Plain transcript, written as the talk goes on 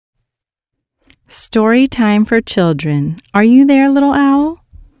Story time for children. Are you there, little owl?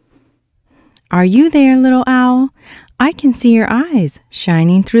 Are you there, little owl? I can see your eyes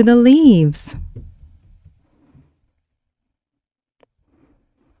shining through the leaves.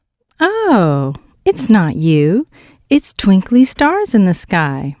 Oh, it's not you. It's twinkly stars in the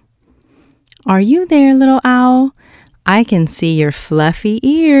sky. Are you there, little owl? I can see your fluffy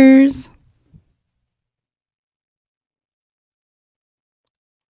ears.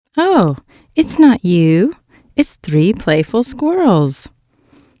 Oh, it's not you. It's three playful squirrels.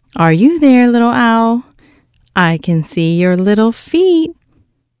 Are you there, little owl? I can see your little feet.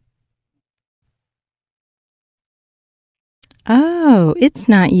 Oh, it's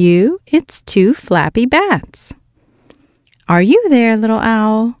not you. It's two flappy bats. Are you there, little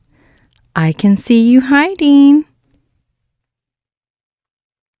owl? I can see you hiding.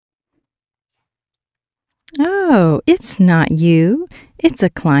 Oh, it's not you. It's a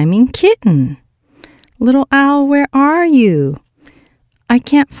climbing kitten. Little owl, where are you? I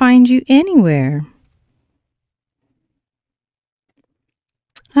can't find you anywhere.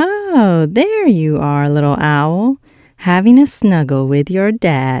 Oh, there you are, little owl, having a snuggle with your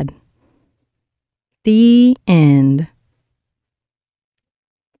dad. The end.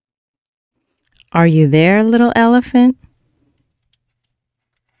 Are you there, little elephant?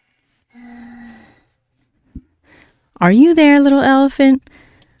 Are you there, little elephant?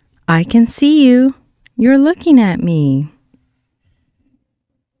 I can see you. You're looking at me.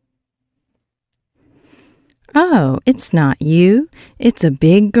 Oh, it's not you. It's a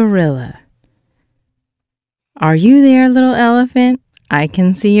big gorilla. Are you there, little elephant? I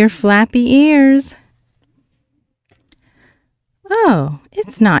can see your flappy ears. Oh,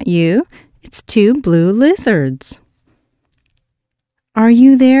 it's not you. It's two blue lizards. Are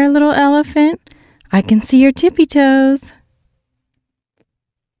you there, little elephant? I can see your tippy toes.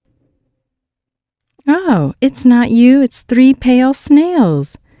 Oh, it's not you. It's three pale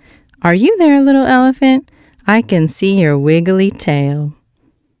snails. Are you there, little elephant? I can see your wiggly tail.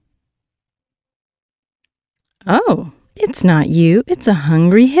 Oh, it's not you. It's a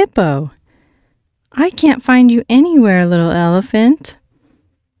hungry hippo. I can't find you anywhere, little elephant.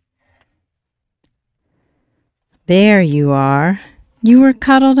 There you are. You were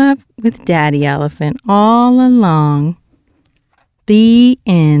cuddled up with Daddy Elephant all along. The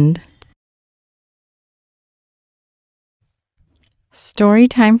end. Story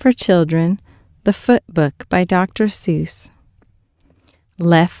time for children. The Foot Book by Dr. Seuss.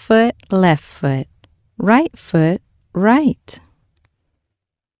 Left foot, right foot, right.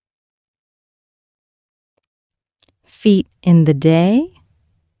 Feet in the day,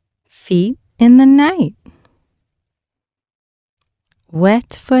 feet in the night.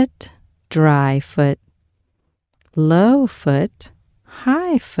 Wet foot, dry foot, low foot,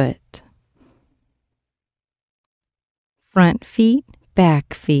 high foot. Front feet,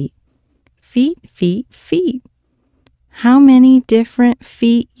 back feet, feet, feet, feet. How many different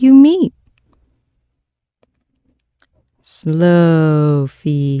feet you meet? Slow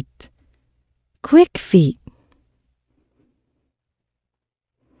feet, quick feet.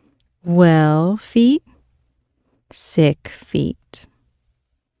 Well feet, sick feet.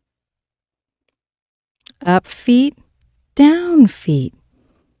 Up feet, down feet.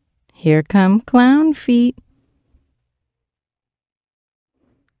 Here come clown feet.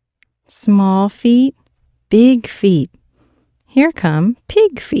 Small feet, big feet. Here come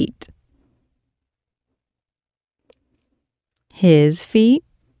pig feet. His feet,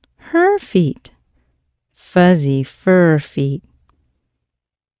 her feet. Fuzzy fur feet.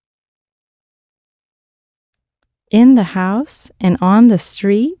 In the house and on the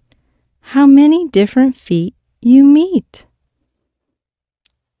street, how many different feet you meet.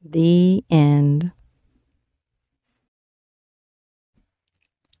 The end.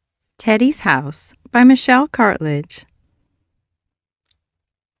 Teddy's House by Michelle Cartledge.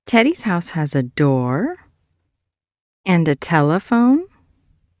 Teddy's house has a door and a telephone,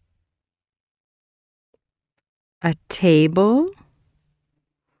 a table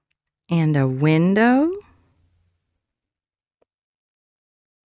and a window.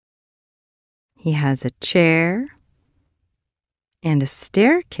 He has a chair and a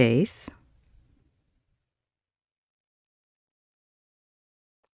staircase.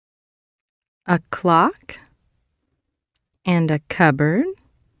 A clock and a cupboard.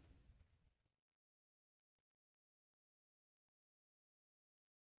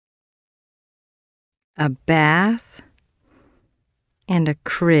 A bath and a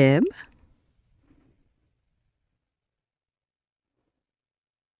crib.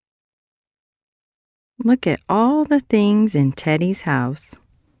 Look at all the things in Teddy's house.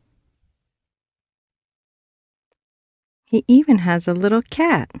 He even has a little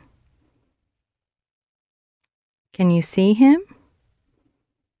cat. Can you see him?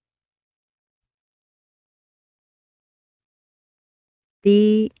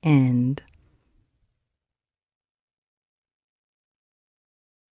 The end.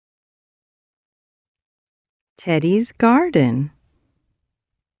 Teddy's garden.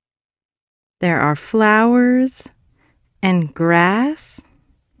 There are flowers and grass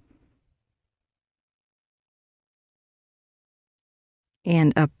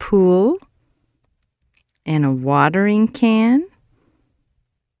and a pool and a watering can.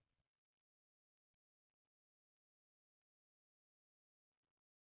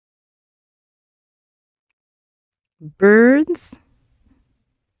 Birds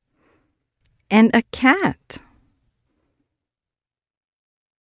and a cat.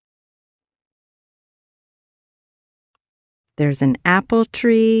 There's an apple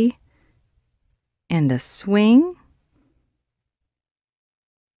tree and a swing.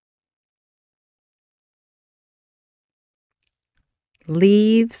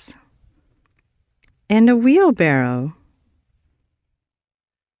 Leaves and a wheelbarrow.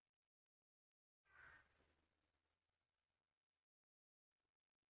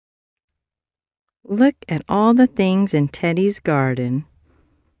 Look at all the things in Teddy's garden.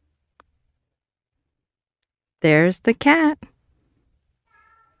 There's the cat.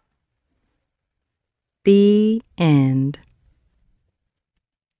 The end.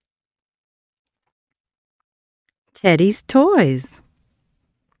 Teddy's toys.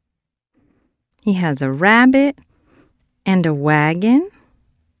 He has a rabbit and a wagon,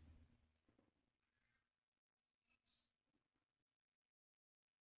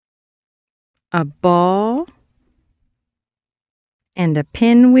 a ball and a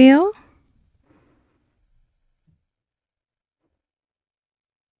pinwheel,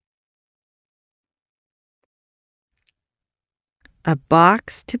 a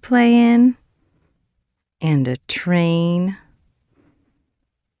box to play in, and a train.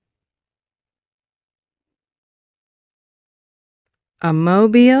 A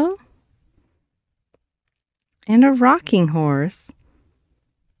mobile and a rocking horse.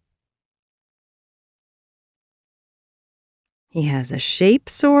 He has a shape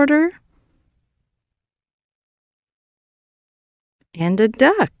sorter and a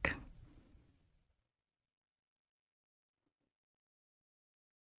duck.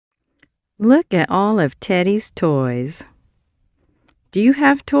 Look at all of Teddy's toys. Do you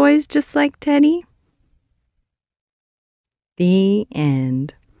have toys just like Teddy? The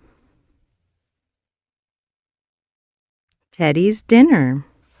end. Teddy's dinner.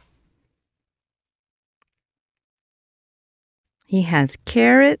 He has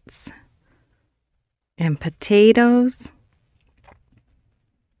carrots and potatoes,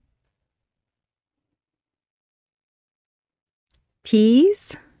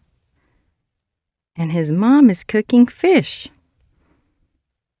 peas, and his mom is cooking fish.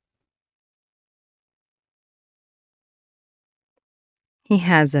 He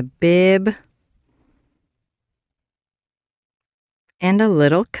has a bib and a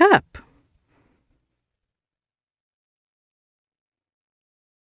little cup.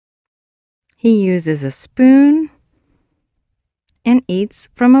 He uses a spoon and eats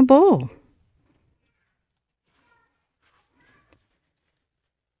from a bowl.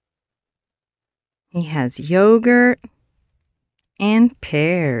 He has yogurt and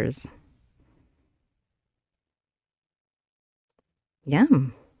pears.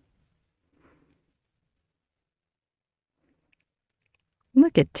 Yum.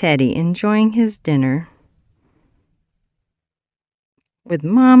 Look at Teddy enjoying his dinner with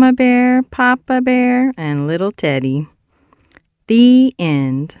Mama Bear, Papa Bear, and little Teddy. The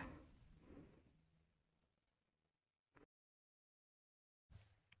end.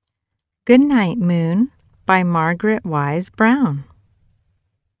 Good Night, Moon by Margaret Wise Brown.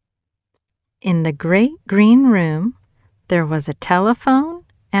 In the great green room, there was a telephone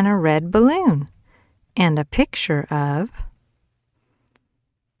and a red balloon and a picture of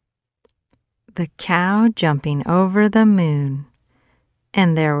the cow jumping over the moon.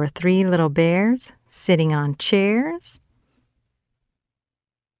 And there were 3 little bears sitting on chairs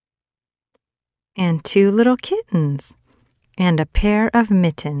and 2 little kittens and a pair of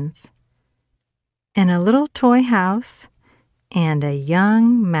mittens and a little toy house and a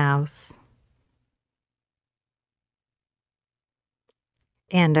young mouse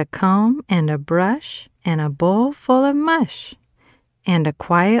and a comb and a brush and a bowl full of mush and a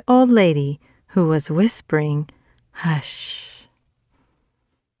quiet old lady who was whispering, "Hush."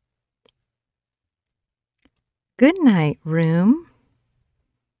 Good night, room.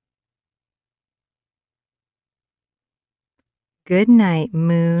 Good night,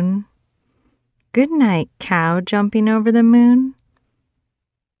 moon. Good night, cow jumping over the moon.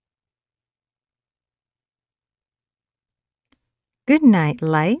 Good night,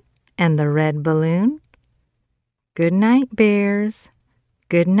 light and the red balloon. Good night, bears.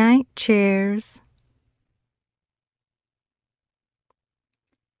 Good night, chairs.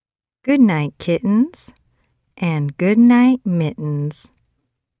 Good night, kittens, and good night, mittens.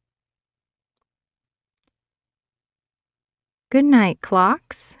 Good night,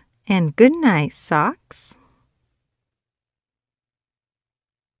 clocks, and good night, socks.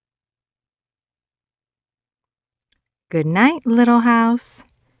 Good night, little house,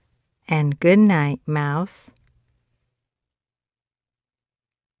 and good night, mouse.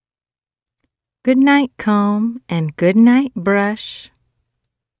 Good night, comb, and good night, brush.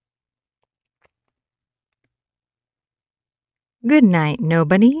 Good night,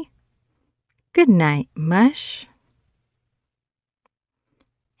 nobody. Good night, mush.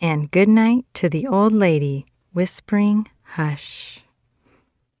 And good night to the old lady, whispering, hush.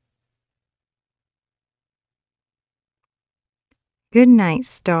 Good night,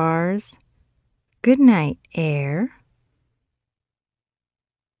 stars. Good night, air.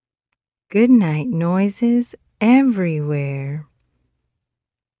 Good night, noises everywhere.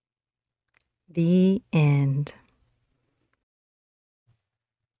 The end.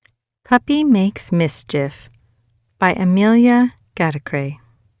 Puppy Makes Mischief by Amelia Gattacre.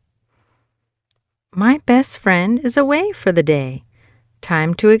 My best friend is away for the day.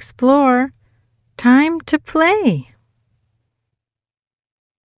 Time to explore. Time to play.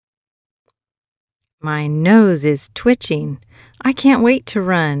 My nose is twitching. I can't wait to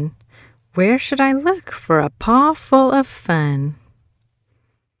run. Where should I look for a paw full of fun?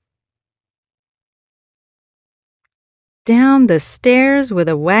 Down the stairs with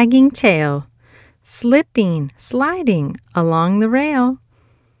a wagging tail, slipping, sliding along the rail.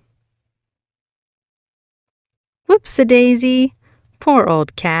 Whoops-a-daisy, poor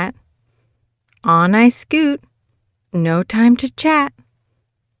old cat. On I scoot, no time to chat.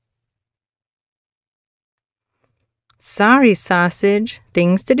 Sorry, sausage,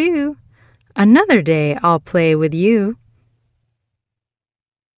 things to do. Another day I'll play with you.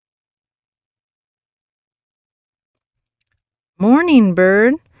 Morning,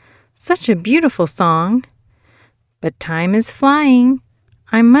 bird, such a beautiful song. But time is flying,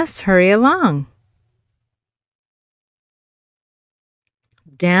 I must hurry along.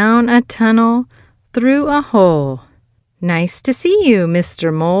 Down a tunnel, through a hole. Nice to see you,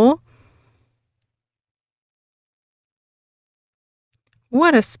 Mr. Mole.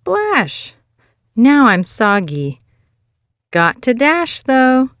 What a splash! Now I'm soggy. Got to dash,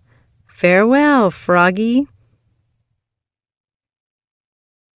 though. Farewell, Froggy.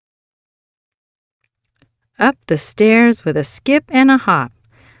 Up the stairs with a skip and a hop.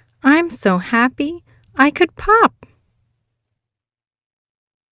 I'm so happy I could pop.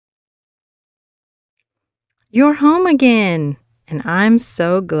 You're home again, and I'm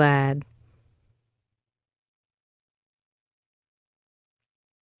so glad.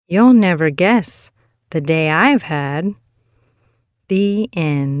 You'll never guess the day I've had. The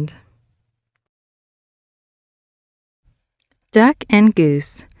end. Duck and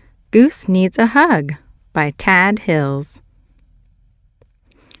Goose. Goose Needs a Hug by Tad Hills.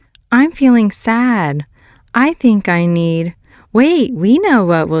 I'm feeling sad. I think I need... Wait, we know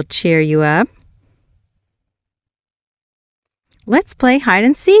what will cheer you up. Let's play hide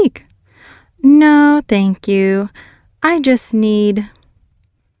and seek. No, thank you. I just need...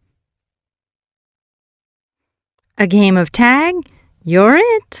 A game of tag? You're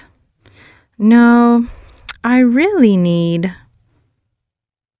it? No, I really need...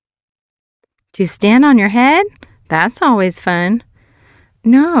 To stand on your head? That's always fun.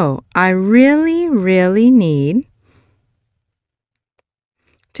 No, I really need...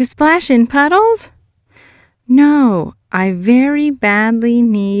 To splash in puddles? No, I very badly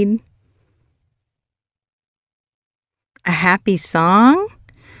need... A happy song?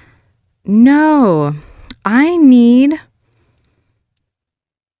 No, I need...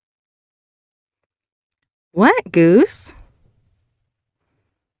 What, Goose?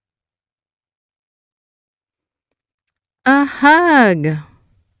 A hug.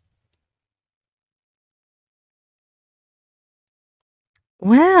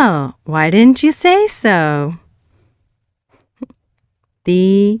 Well, why didn't you say so?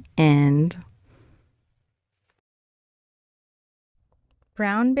 The end.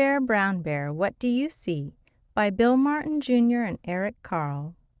 Brown Bear, What Do You See? By Bill Martin Jr. and Eric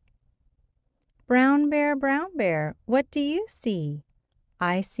Carle. Brown Bear, what do you see?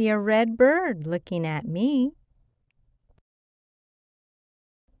 I see a red bird looking at me.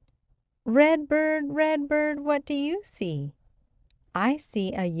 red bird, what do you see? I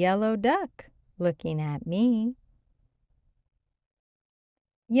see a yellow duck looking at me.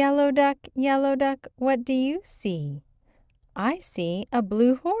 Yellow duck, what do you see? I see a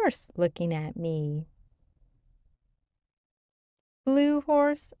blue horse looking at me. Blue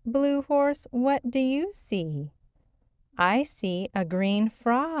horse, what do you see? I see a green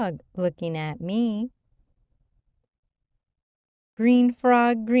frog looking at me. Green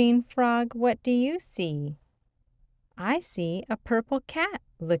frog, what do you see? I see a purple cat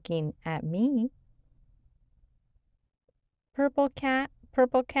looking at me. Purple cat,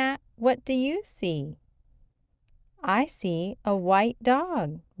 what do you see? I see a white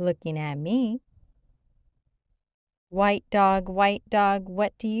dog looking at me. White dog,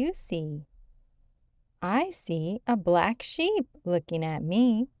 what do you see? I see a black sheep looking at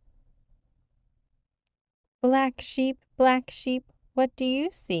me. Black sheep, what do you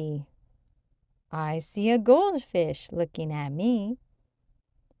see? I see a goldfish looking at me.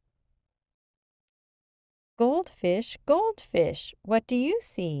 Goldfish, what do you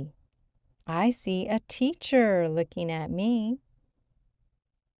see? I see a teacher looking at me.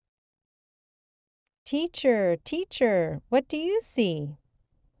 Teacher, what do you see?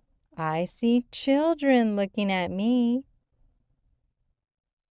 I see children looking at me.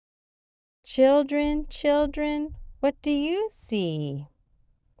 Children, what do you see?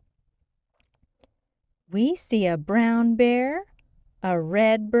 We see a brown bear, a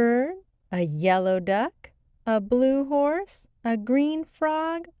red bird, a yellow duck, a blue horse, a green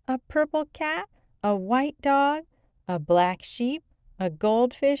frog, a purple cat, a white dog, a black sheep, a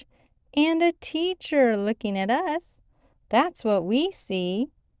goldfish, and a teacher looking at us. That's what we see.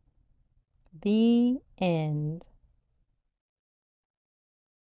 The end.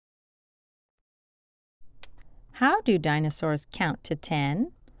 How Do Dinosaurs Count to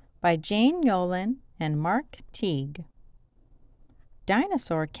 10? By Jane Yolen and Mark Teague.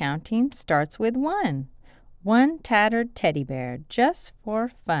 Dinosaur counting starts with 1. One tattered teddy bear just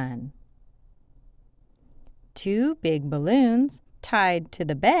for fun. 2 big balloons tied to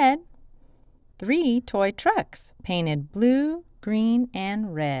the bed. 3 toy trucks painted blue, green,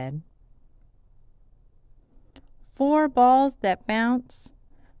 and red. 4 balls that bounce.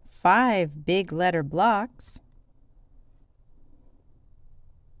 5 big letter blocks.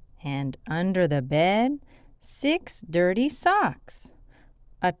 And under the bed, 6 dirty socks.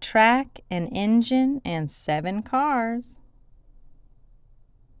 A track, an engine, and 7 cars.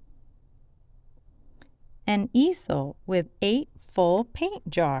 An easel with 8 full paint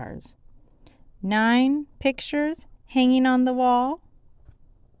jars. 9 pictures hanging on the wall.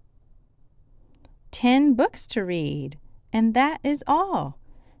 10 books to read, and that is all.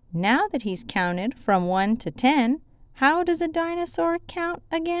 Now that he's counted from 1 to 10, how does a dinosaur count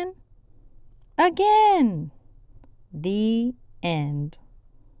again? Again! The end.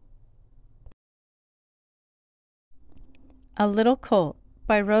 A Little Colt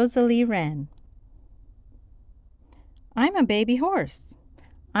by Rosalie Wren. I'm a baby horse.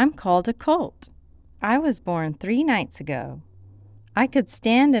 I'm called a colt. I was born 3 nights ago. I could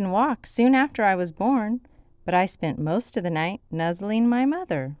stand and walk soon after I was born, but I spent most of the night nuzzling my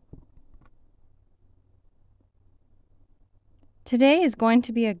mother. Today is going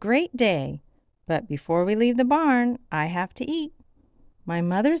to be a great day, but before we leave the barn, I have to eat. My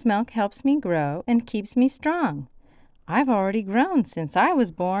mother's milk helps me grow and keeps me strong. I've already grown since I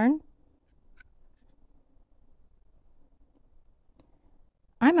was born.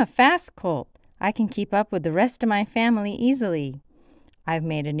 I'm a fast colt. I can keep up with the rest of my family easily. I've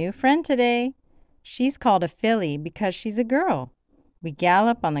made a new friend today. She's called a filly because she's a girl. We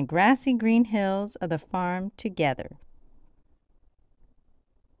gallop on the grassy green hills of the farm together.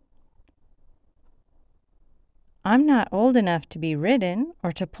 I'm not old enough to be ridden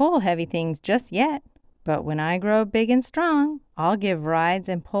or to pull heavy things just yet, but when I grow big and strong, I'll give rides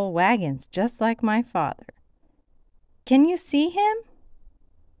and pull wagons just like my father. Can you see him?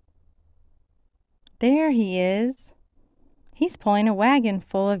 There he is. He's pulling a wagon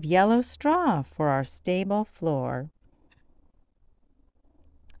full of yellow straw for our stable floor.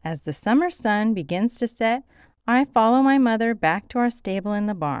 As the summer sun begins to set, I follow my mother back to our stable in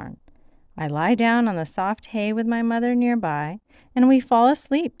the barn. I lie down on the soft hay with my mother nearby, and we fall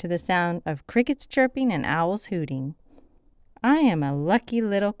asleep to the sound of crickets chirping and owls hooting. I am a lucky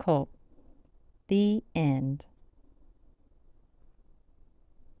little colt. The end.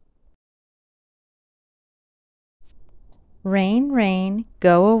 Rain, Rain,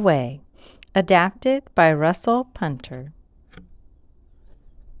 Go Away. Adapted by Russell Punter.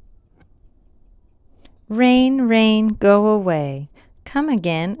 Rain, rain, go away. Come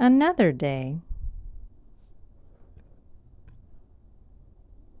again another day.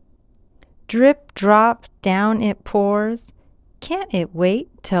 Drip, drop, down it pours. Can't it wait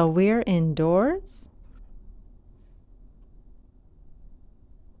till we're indoors?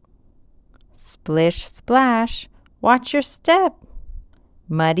 Splish, splash, watch your step.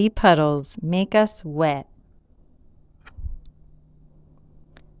 Muddy puddles make us wet.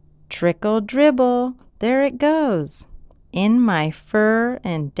 Trickle, dribble, there it goes, in my fur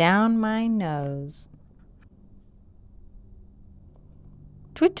and down my nose.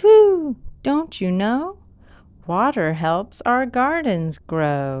 Twoo-twoo, don't you know? Water helps our gardens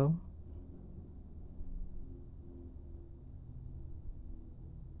grow.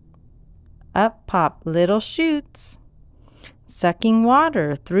 Up pop little shoots, sucking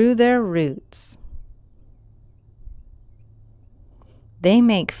water through their roots. They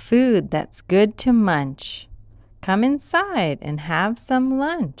make food that's good to munch. Come inside and have some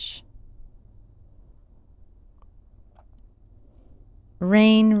lunch.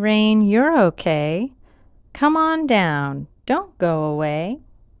 Rain, rain, you're okay. Come on down, don't go away.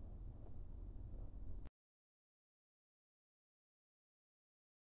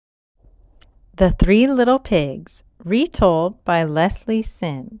 The Three Little Pigs, retold by Leslie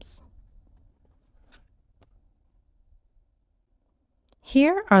Sims.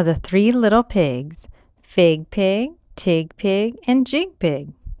 Here are the three little pigs, Fig Pig, Tig Pig, and Jig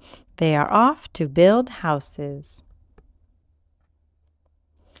Pig. They are off to build houses.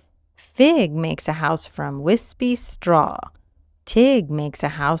 Fig makes a house from wispy straw. Tig makes a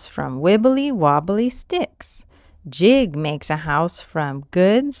house from wibbly wobbly sticks. Jig makes a house from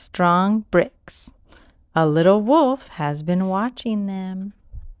good strong bricks. A little wolf has been watching them.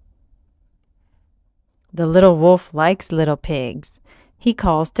 The little wolf likes little pigs. He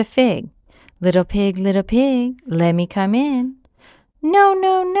calls to Fig, little pig, let me come in." "No,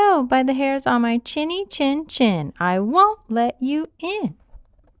 no, no, by the hairs on my chinny chin chin, I won't let you in."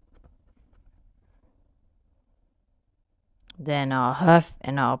 "Then I'll huff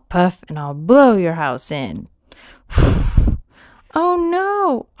and I'll puff and I'll blow your house in." "Oh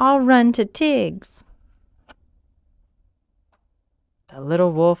no, I'll run to Tig's." The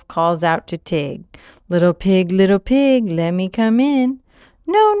little wolf calls out to Tig, little pig, let me come in."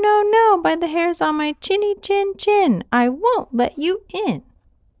 "No, no, no, by the hairs on my chinny chin chin, I won't let you in."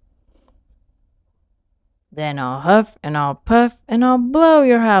 "Then I'll huff and I'll puff and I'll blow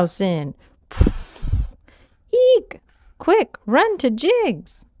your house in." "Eek! Quick, run to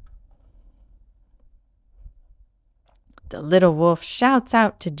Jig's." The little wolf shouts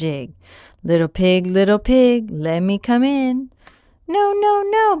out to Jig, little pig, let me come in." "No, no,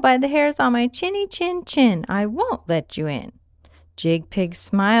 no, by the hairs on my chinny chin chin, I won't let you in." Jig Pig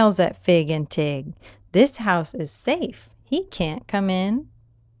smiles at Fig and Tig. "This house is safe. He can't come in."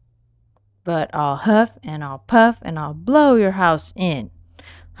 "But I'll huff and I'll puff and I'll blow your house in."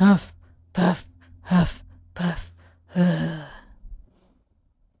 Huff, puff, huff, puff.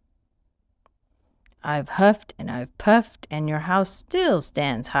 "I've huffed and I've puffed and your house still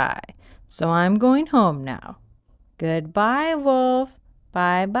stands high. So I'm going home now. Goodbye, Wolf.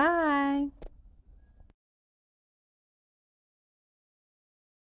 Bye-bye."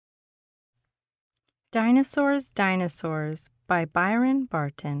 Dinosaurs, Dinosaurs by Byron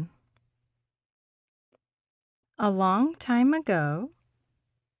Barton. A long time ago,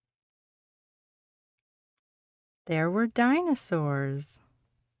 there were dinosaurs.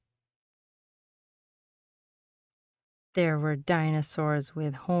 There were dinosaurs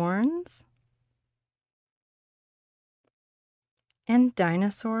with horns and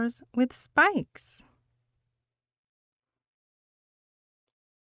dinosaurs with spikes.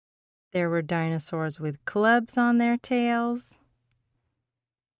 There were dinosaurs with clubs on their tails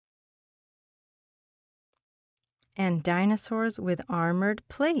and dinosaurs with armored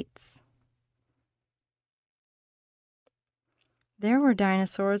plates. There were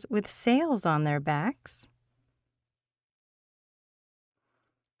dinosaurs with sails on their backs.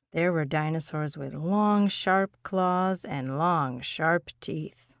 There were dinosaurs with long, sharp claws and long, sharp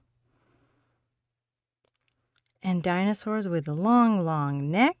teeth. And dinosaurs with long,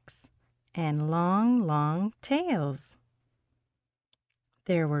 long necks and long, long tails.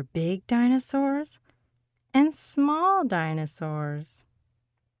 There were big dinosaurs and small dinosaurs.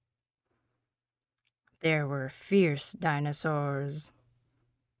 There were fierce dinosaurs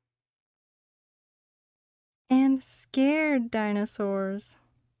and scared dinosaurs.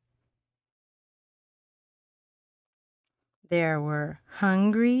 There were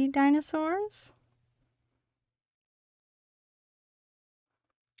hungry dinosaurs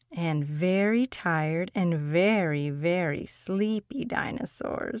and very tired and very, very sleepy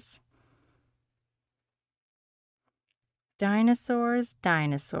dinosaurs. Dinosaurs,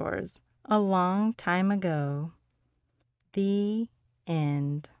 dinosaurs, a long time ago. The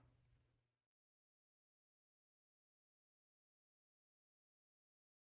end.